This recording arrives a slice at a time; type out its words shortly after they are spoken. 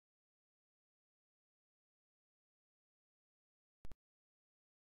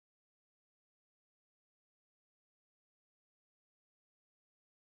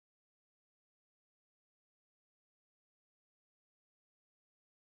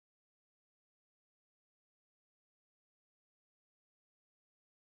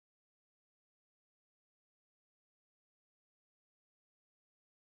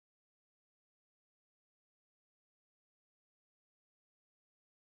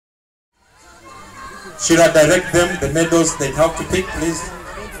Sheila, direct them the medals they have to pick, please.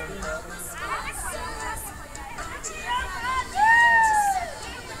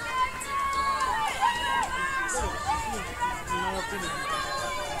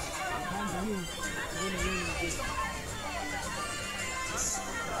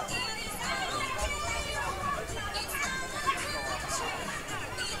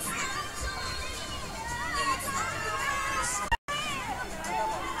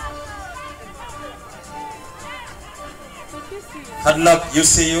 Hard luck,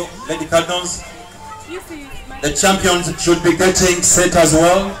 UCU, Lady Cardinals. The champions should be getting set as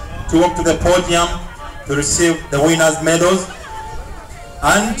well to walk to the podium to receive the winners' medals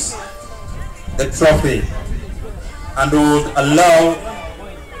and the trophy. And we would allow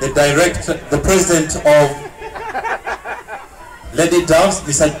the president of Lady Doves,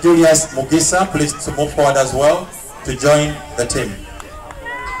 Mr. Julius Mugisa, please to move forward as well to join the team.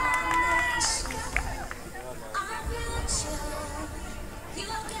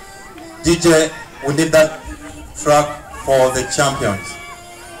 DJ, we need that track for the champions.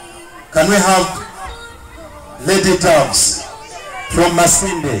 Can we have Lady Doves from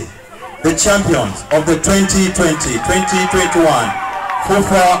Masinde, the champions of the 2020-2021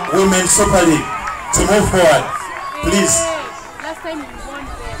 FUFA Women's Super League, to move forward, please? Last time we won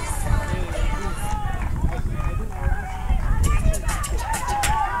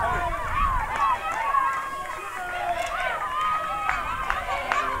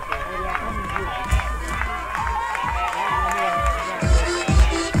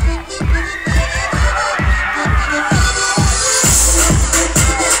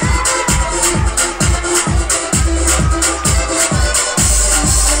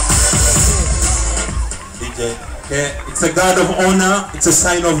Okay, it's a guard of honor, it's a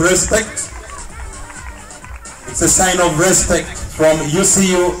sign of respect. It's a sign of respect from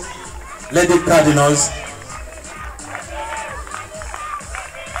UCU Lady Cardinals.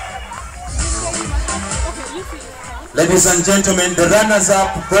 Ladies and gentlemen, the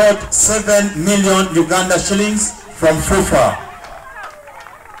runners-up got 7 million Uganda shillings from FUFA.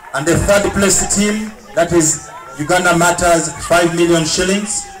 And the third place team, that is Uganda Matters, 5 million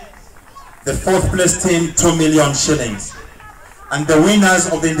shillings. The fourth place team, 2 million shillings. And the winners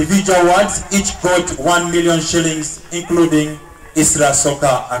of the individual awards each got 1 million shillings, including Isra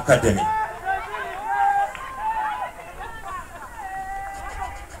Soccer Academy.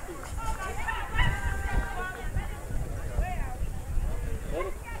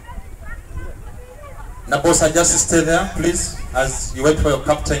 Nabosa, just stay there, please, as you wait for your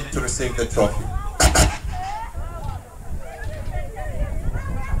captain to receive the trophy.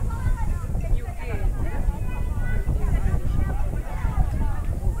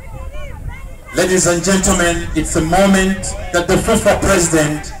 Ladies and gentlemen, it's a moment that the FUFA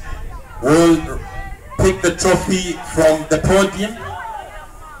president will pick the trophy from the podium.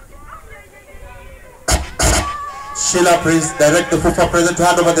 Sheila, please direct the FUFA president to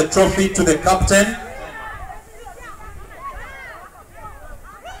hand over the trophy to the captain.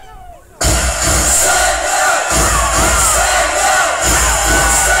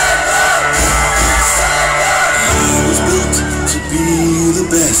 I was built to be the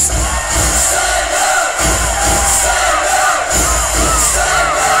best.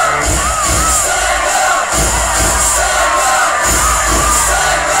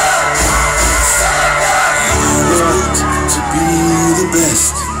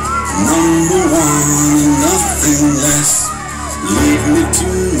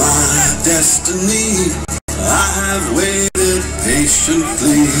 Destiny, I have waited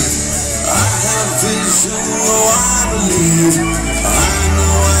patiently. I have vision, oh I believe. I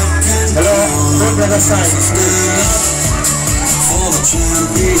know I can. Hello, go to the other side. Stand up for the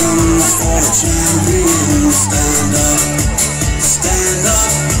champions, for the champions. Stand up, stand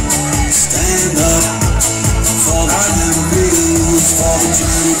up, stand up for the champions, for the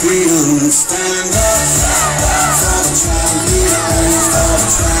champions. Stand up for the champions, for the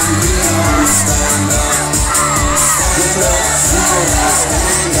champions. Stand up, stand up,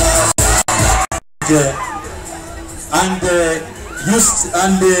 stand up. Yeah. And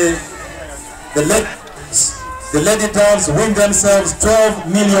the Lady Doves win themselves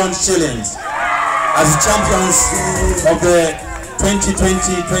 12 million shillings as champions of the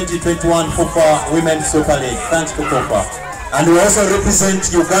 2020-2021 FUFA Women's Super League. Thanks to FUFA. And we also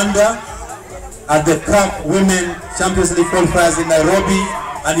represent Uganda at the Cup Women Champions League qualifiers in Nairobi,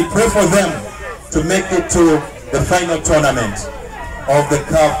 and we pray for them to make it to the final tournament of the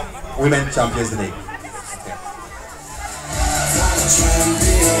Cup Women Champions League.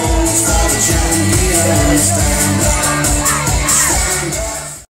 Champions, stand